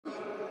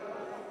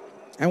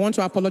I want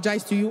to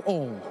apologize to you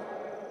all.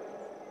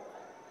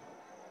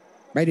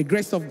 By the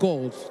grace of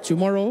God,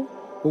 tomorrow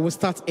we will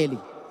start early.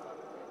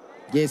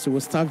 Yes, we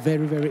will start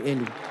very, very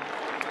early.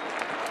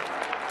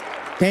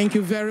 Thank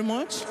you very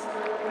much.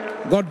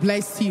 God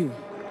bless you.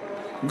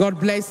 God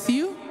bless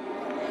you.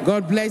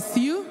 God bless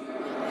you.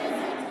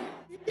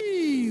 Be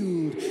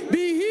healed.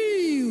 Be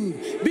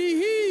healed. Be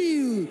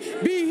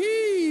healed. Be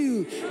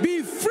healed.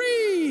 Be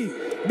free.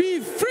 Be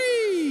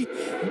free.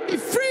 Be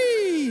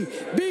free.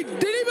 Be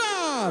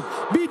delivered.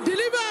 Be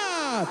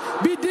delivered.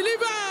 Be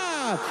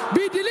delivered.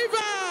 Be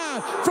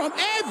delivered from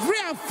every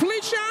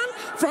affliction,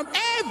 from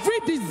every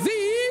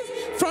disease,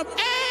 from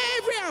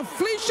every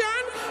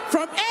affliction,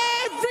 from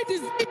every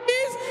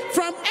disease,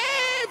 from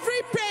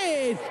every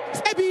pain.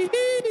 Say, be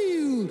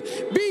healed.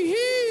 Be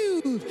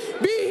healed.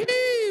 Be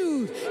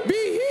healed.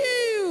 Be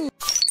healed.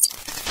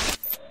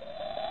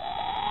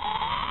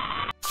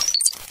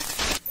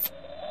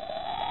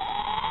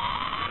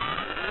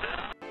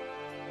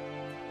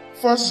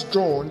 First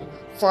John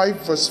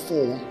 5 verse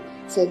 4.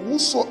 For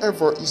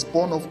whosoever is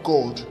born of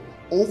God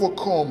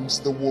overcomes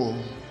the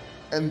world,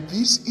 and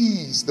this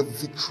is the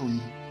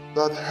victory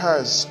that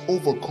has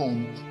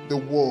overcome the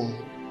world,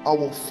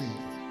 our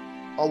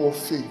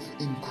faith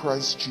in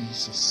Christ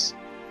Jesus.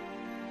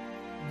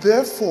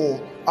 Therefore,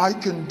 I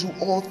can do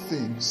all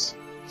things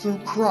through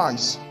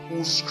Christ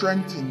who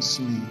strengthens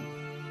me.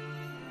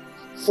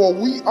 For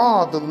we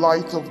are the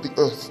light of the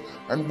earth,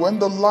 and when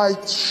the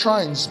light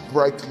shines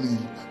brightly,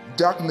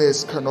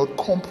 darkness cannot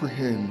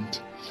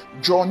comprehend.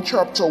 John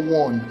chapter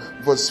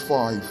 1 verse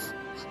 5.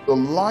 The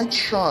light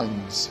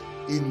shines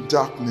in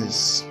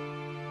darkness,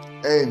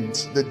 and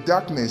the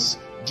darkness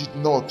did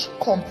not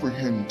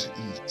comprehend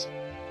it.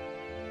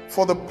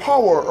 For the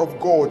power of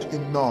God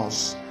in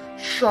us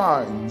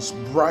shines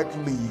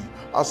brightly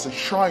as a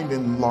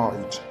shining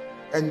light,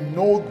 and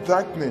no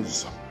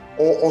darkness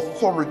or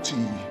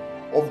authority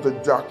of the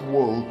dark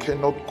world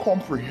cannot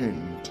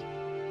comprehend.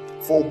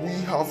 For we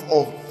have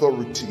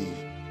authority.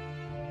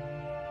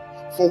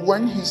 For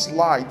when his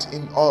light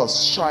in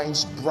us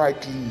shines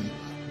brightly,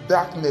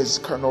 darkness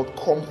cannot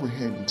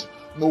comprehend.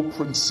 No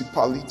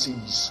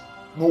principalities,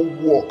 no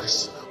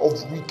works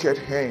of wicked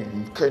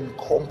hand can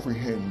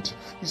comprehend.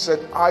 He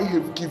said, I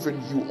have given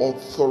you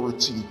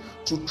authority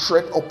to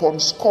tread upon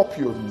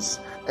scorpions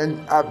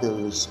and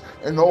adders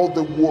and all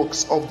the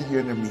works of the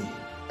enemy,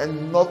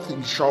 and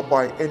nothing shall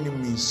by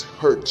enemies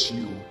hurt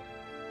you.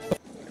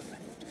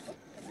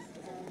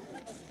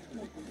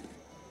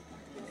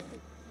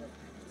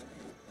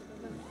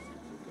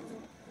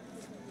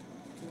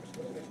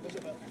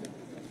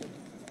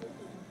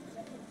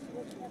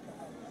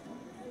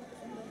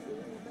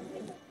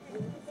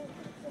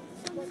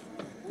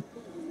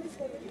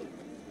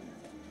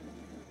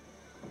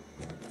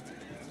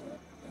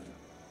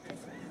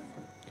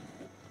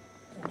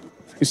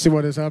 You see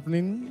what is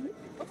happening?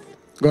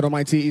 God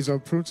Almighty is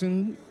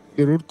uprooting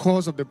the root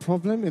cause of the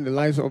problem in the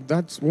life of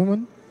that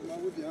woman,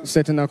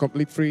 setting her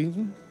complete free.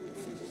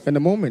 In a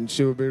moment,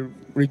 she will be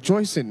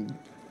rejoicing,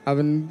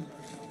 having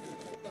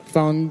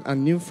found a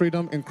new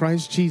freedom in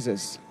Christ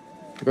Jesus.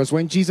 Because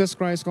when Jesus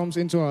Christ comes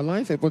into our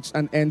life, it puts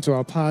an end to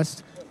our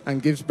past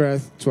and gives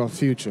birth to our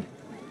future.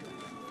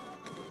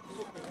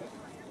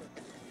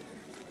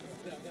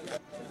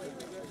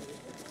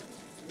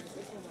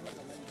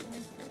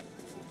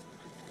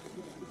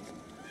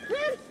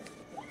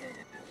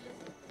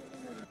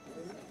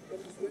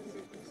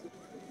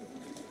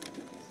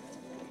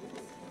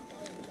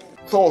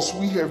 Thus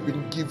we have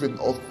been given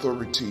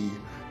authority.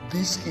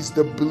 This is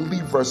the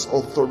believer's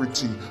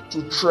authority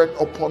to tread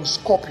upon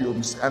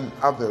scorpions and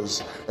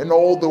others, and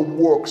all the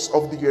works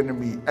of the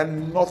enemy,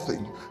 and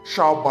nothing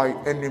shall by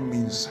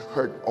enemies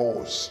hurt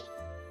us.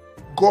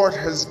 God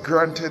has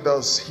granted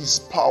us his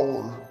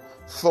power,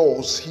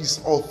 thus his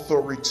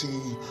authority,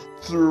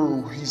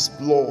 through his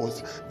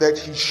blood that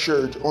he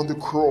shed on the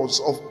cross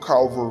of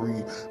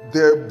Calvary,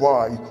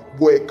 thereby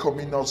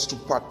welcoming us to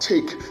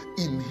partake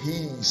in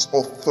his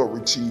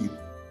authority.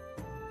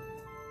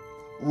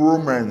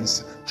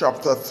 Romans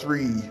chapter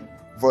 3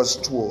 verse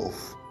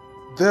 12.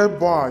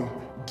 Thereby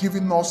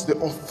giving us the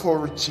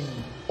authority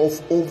of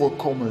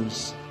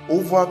overcomers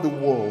over the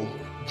world.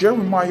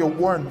 Jeremiah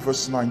 1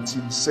 verse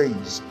 19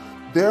 says,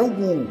 they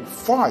will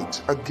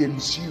fight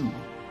against you,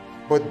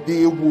 but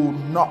they will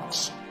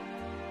not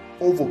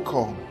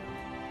overcome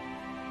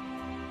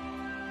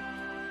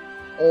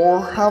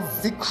or have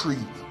victory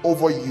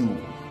over you,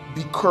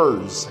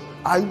 because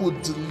I will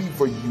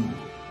deliver you,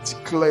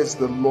 declares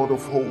the Lord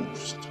of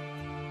hosts.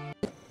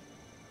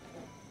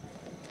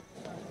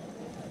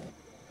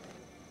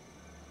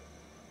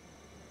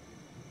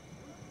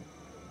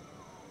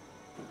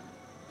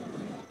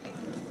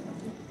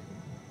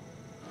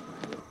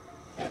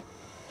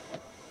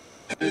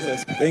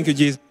 Jesus. Thank you,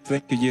 Jesus.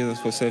 Thank you, Jesus,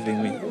 for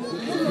saving me.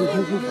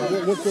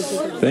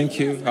 Thank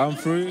you. I'm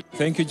free.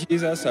 Thank you,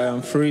 Jesus. I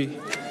am free.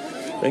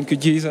 Thank you,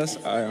 Jesus.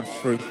 I am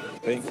free.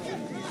 Thank you.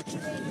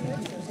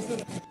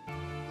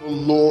 The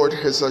Lord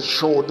has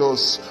assured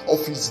us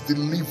of his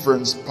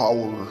deliverance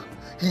power.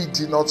 He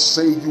did not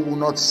say you will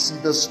not see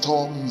the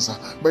storms,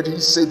 but he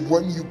said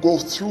when you go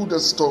through the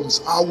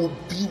storms, I will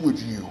be with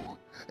you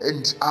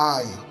and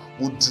I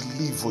will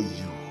deliver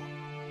you.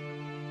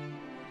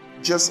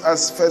 Just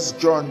as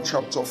 1 John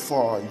chapter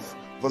 5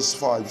 verse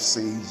 5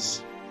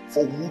 says,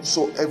 for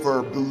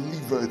whosoever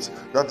believeth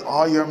that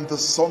I am the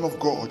Son of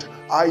God,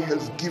 I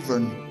have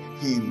given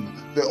him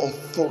the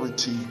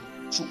authority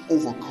to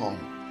overcome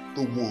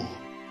the world.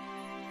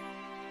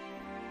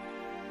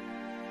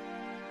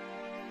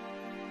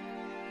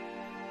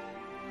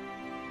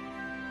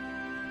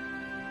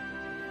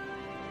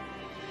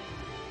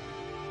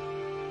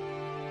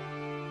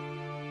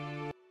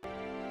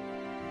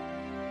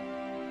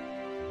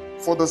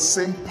 For the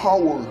same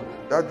power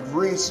that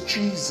raised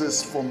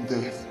Jesus from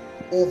death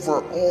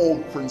over all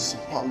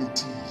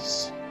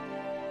principalities,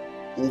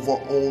 over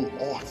all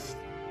earth,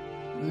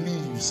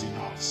 lives in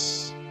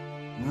us,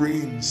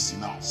 reigns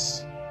in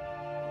us.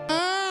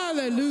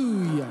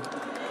 Hallelujah.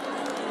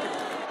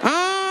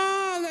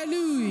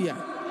 Hallelujah.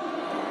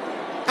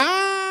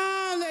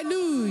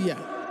 Hallelujah.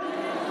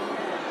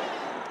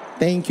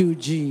 Thank you,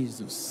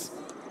 Jesus.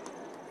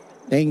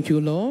 Thank you,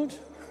 Lord.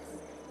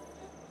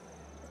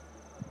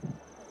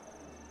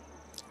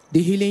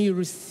 The healing you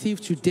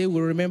receive today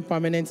will remain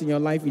permanent in your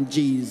life in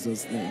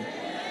Jesus' name.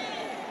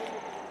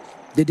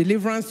 The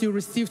deliverance you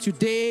receive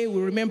today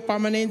will remain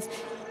permanent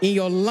in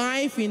your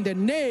life in the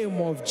name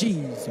of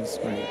Jesus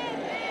Christ.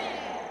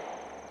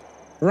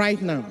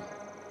 Right now.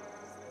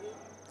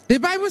 The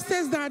Bible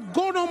says that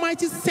God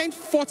Almighty sent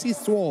forth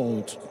his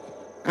word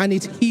and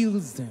it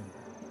heals them.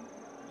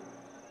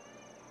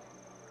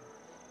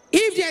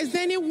 If there is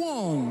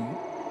anyone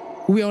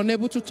we are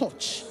unable to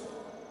touch,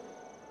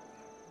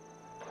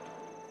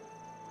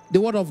 the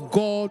word of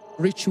God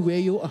reach you where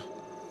you are.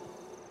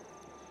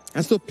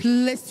 And so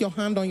place your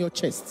hand on your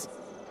chest.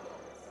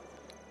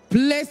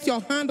 Place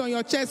your hand on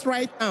your chest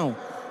right now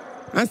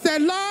and say,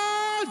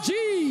 Lord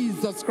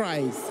Jesus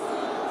Christ.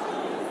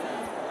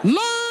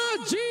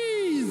 Lord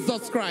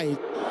Jesus Christ.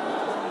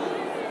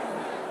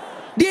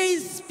 There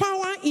is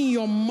power in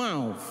your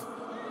mouth.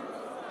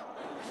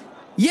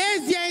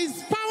 Yes, there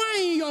is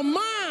power in your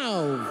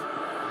mouth.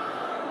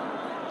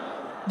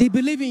 The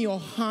belief in your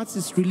heart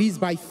is released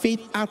by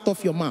faith out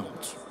of your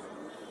mouth.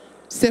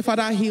 Say,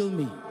 Father, heal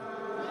me.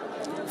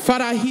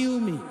 Father, heal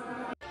me.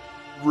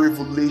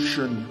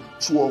 Revelation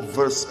 12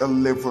 verse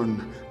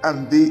 11,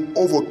 and they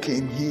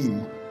overcame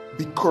him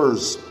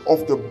because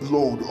of the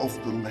blood of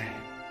the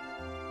Lamb.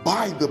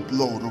 By the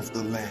blood of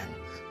the Lamb,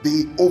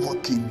 they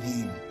overcame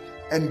him,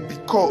 and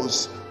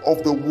because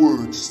of the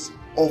words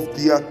of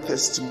their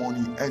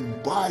testimony,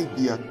 and by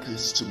their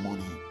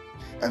testimony,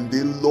 and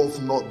they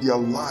loved not their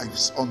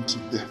lives unto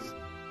death.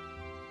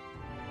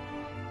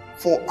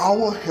 For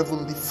our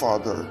Heavenly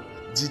Father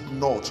did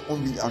not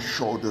only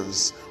assure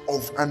us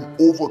of an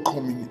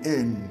overcoming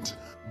end,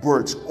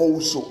 but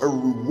also a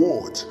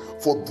reward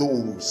for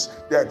those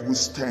that will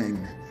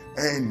stand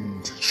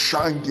and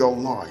shine their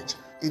light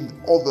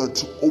in order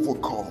to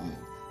overcome.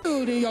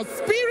 Healed in your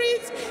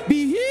spirit,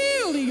 be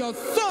healed in your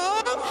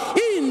soul,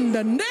 in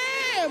the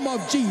name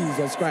of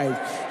Jesus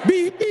Christ.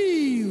 Be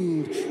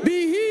healed,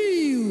 be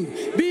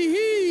healed, be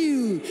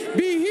healed,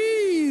 be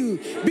healed,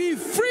 be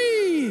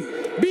free,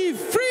 be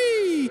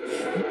free,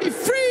 be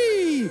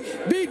free,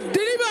 be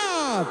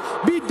delivered,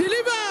 be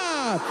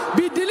delivered,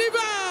 be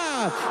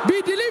delivered,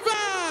 be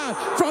delivered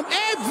from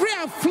every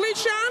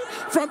affliction,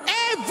 from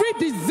every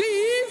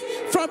disease,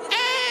 from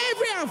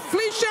every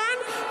affliction,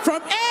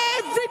 from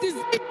every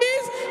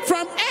disease,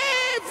 from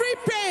every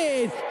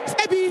pain.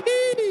 Say, be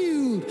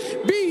healed,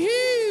 be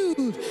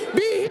healed,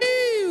 be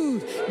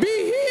healed, be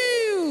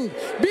healed,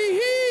 be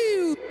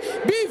healed,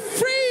 be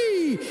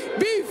free,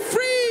 be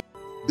free.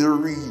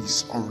 There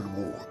is a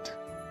reward.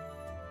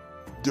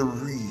 There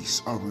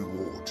is a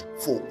reward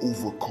for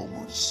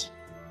overcomers.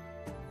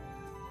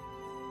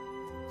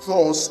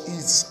 Thus,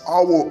 it's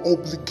our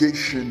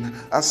obligation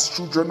as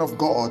children of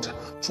God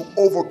to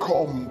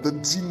overcome the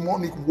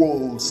demonic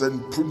worlds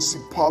and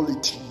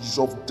principalities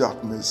of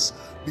darkness,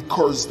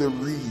 because there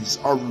is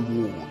a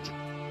reward.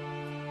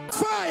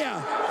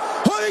 Fire!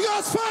 Holy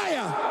Ghost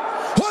fire!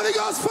 Holy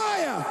Ghost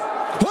fire!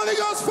 Holy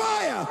Ghost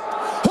fire!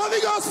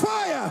 Holy Ghost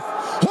fire!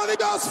 Holy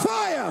Ghost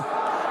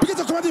fire! Begin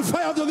to command the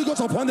fire of the Holy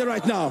Ghost upon them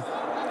right now.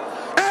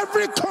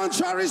 Every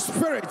contrary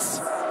spirit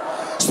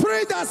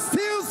that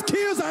steals,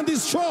 kills, and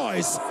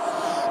destroys,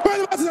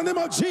 by the name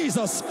of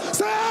Jesus,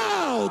 say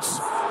out!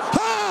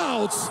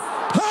 Out!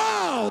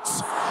 Out!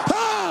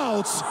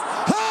 Out!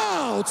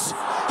 Out!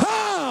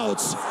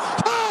 Out!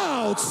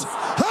 Out!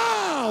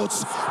 Out!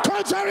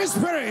 Contrary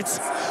spirits,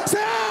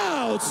 say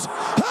out!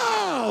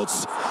 Out!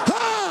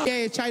 Out!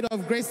 A child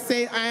of grace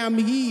say, I am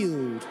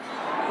healed.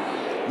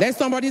 Let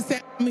somebody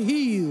say, I'm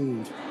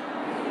healed.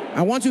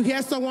 I want to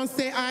hear someone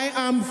say, I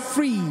am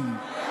free.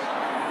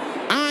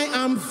 I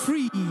am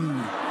free.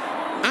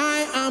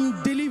 I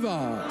am delivered.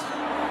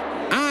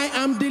 I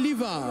am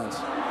delivered.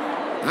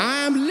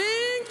 I am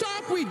linked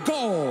up with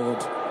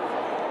God.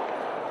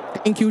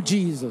 Thank you,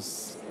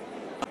 Jesus.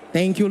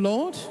 Thank you,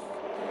 Lord.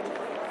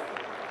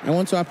 I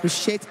want to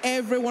appreciate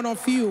every one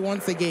of you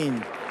once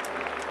again.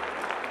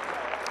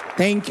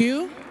 Thank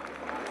you.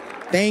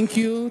 Thank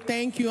you,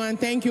 thank you, and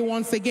thank you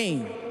once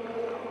again.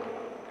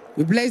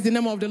 We bless the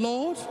name of the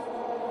Lord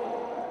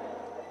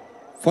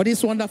for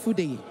this wonderful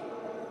day.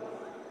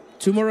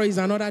 Tomorrow is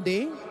another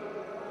day.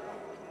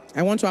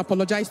 I want to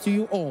apologize to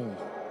you all.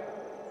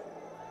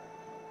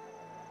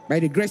 By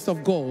the grace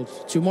of God,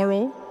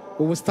 tomorrow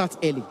we will start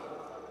early.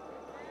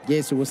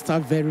 Yes, we will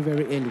start very,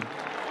 very early.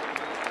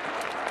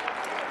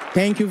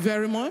 Thank you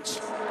very much.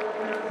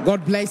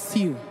 God bless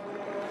you.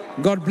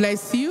 God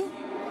bless you.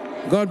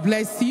 God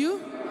bless you.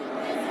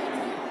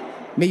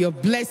 May your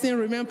blessing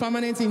remain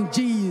permanent in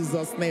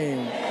Jesus'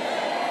 name.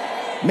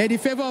 May the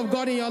favor of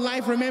God in your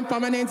life remain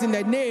permanent in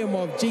the name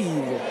of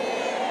Jesus.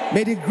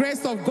 May the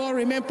grace of God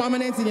remain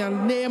permanent in the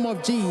name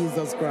of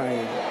Jesus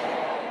Christ.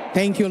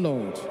 Thank you,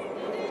 Lord.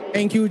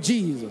 Thank you,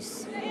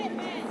 Jesus.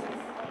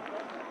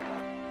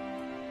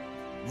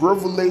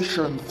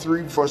 Revelation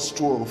 3 verse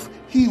 12.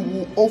 He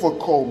who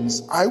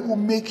overcomes, I will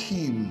make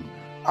him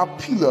a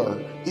pillar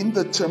in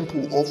the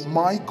temple of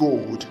my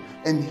God,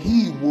 and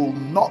he will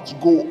not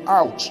go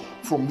out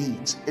from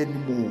it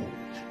anymore.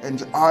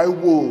 And I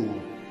will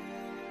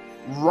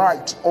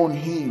write on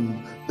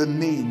him the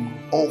name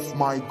of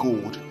my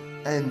God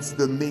and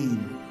the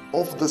name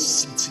of the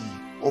city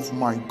of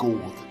my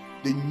God,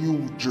 the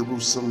new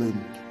Jerusalem,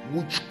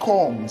 which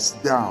comes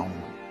down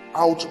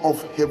out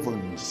of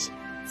heavens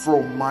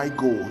from my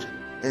God,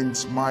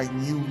 and my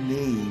new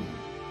name.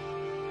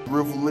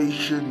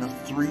 Revelation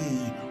 3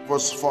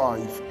 verse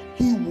 5.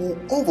 He who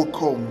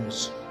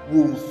overcomes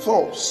will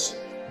thus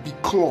be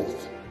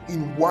clothed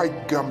in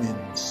white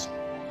garments,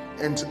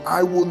 and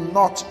I will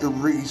not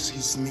erase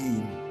his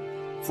name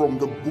from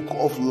the book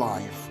of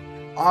life.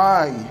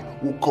 I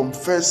will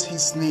confess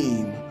his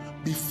name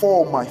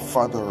before my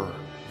Father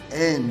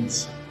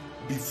and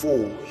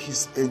before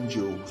his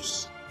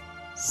angels,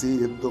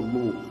 saith the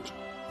Lord.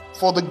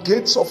 For the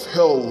gates of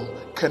hell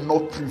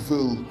cannot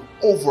prevail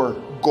over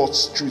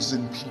God's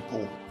chosen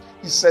people.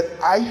 He said,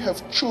 I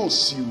have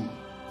chose you.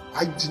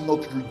 I did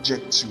not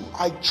reject you.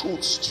 I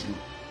chose you.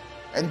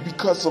 And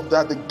because of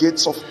that, the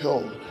gates of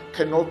hell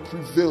cannot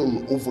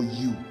prevail over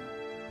you.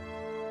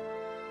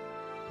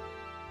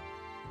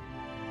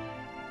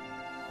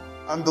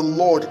 And the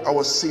Lord,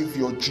 our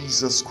Savior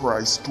Jesus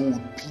Christ,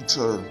 told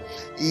Peter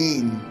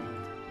in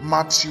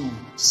Matthew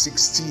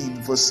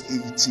 16 verse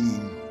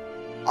 18,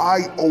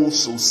 I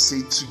also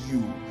say to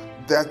you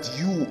that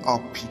you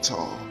are Peter,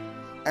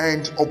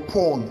 and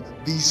upon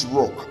this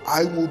rock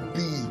I will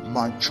be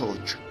my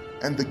church,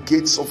 and the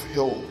gates of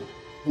hell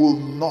will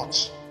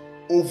not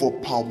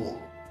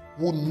overpower,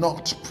 will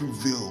not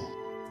prevail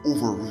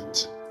over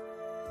it.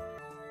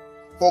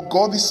 For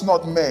God is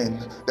not man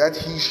that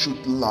he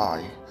should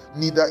lie,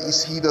 neither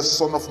is he the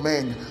Son of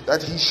Man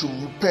that he should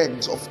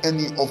repent of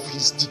any of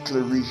his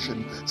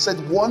declaration.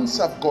 Said, once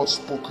have God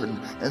spoken,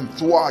 and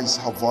thrice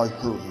have I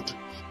heard,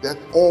 that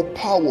all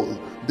power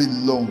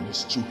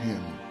belongs to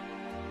him.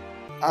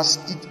 As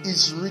it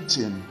is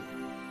written,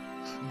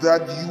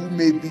 that you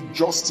may be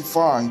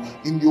justified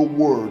in your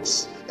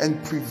words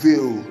and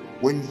prevail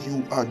when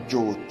you are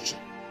judged.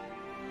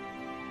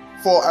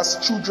 For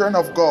as children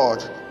of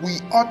God, we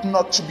ought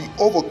not to be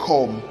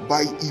overcome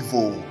by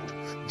evil.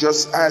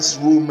 Just as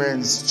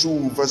Romans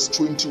 2 verse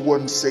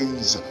 21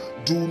 says,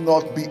 do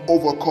not be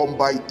overcome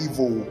by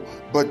evil,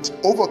 but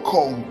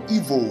overcome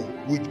evil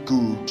with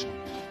good.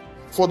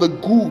 For the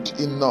good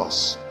in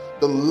us,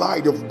 the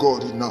light of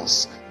God in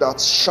us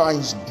that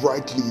shines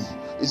brightly,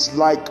 is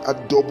like a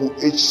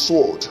double-edged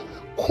sword,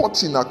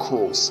 cutting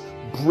across,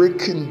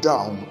 breaking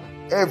down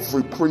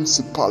every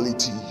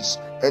principalities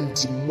and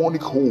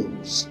demonic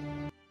holds,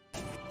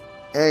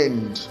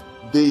 and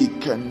they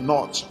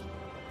cannot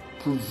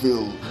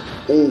prevail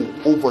or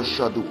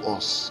overshadow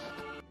us.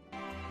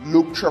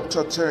 Luke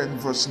chapter 10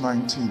 verse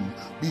 19.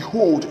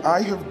 Behold,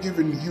 I have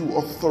given you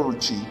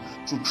authority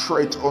to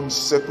tread on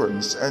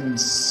serpents and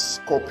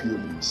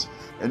scorpions,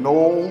 and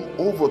all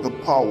over the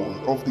power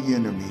of the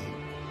enemy,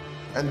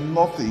 and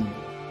nothing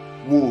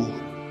will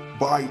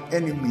by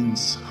any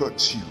means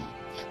hurt you.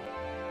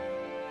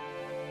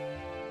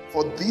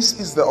 For this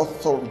is the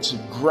authority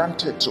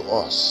granted to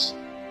us,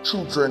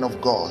 children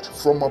of God,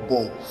 from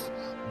above,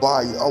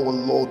 by our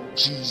Lord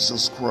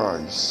Jesus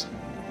Christ.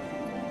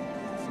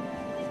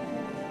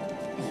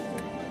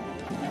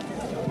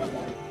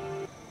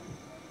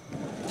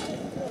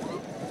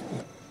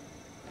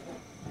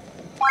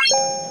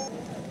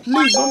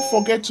 Please don't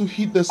forget to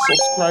hit the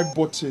subscribe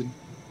button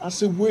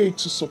as a way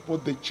to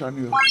support the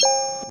channel.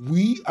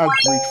 We are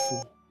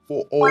grateful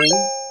for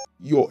all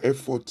your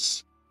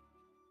efforts.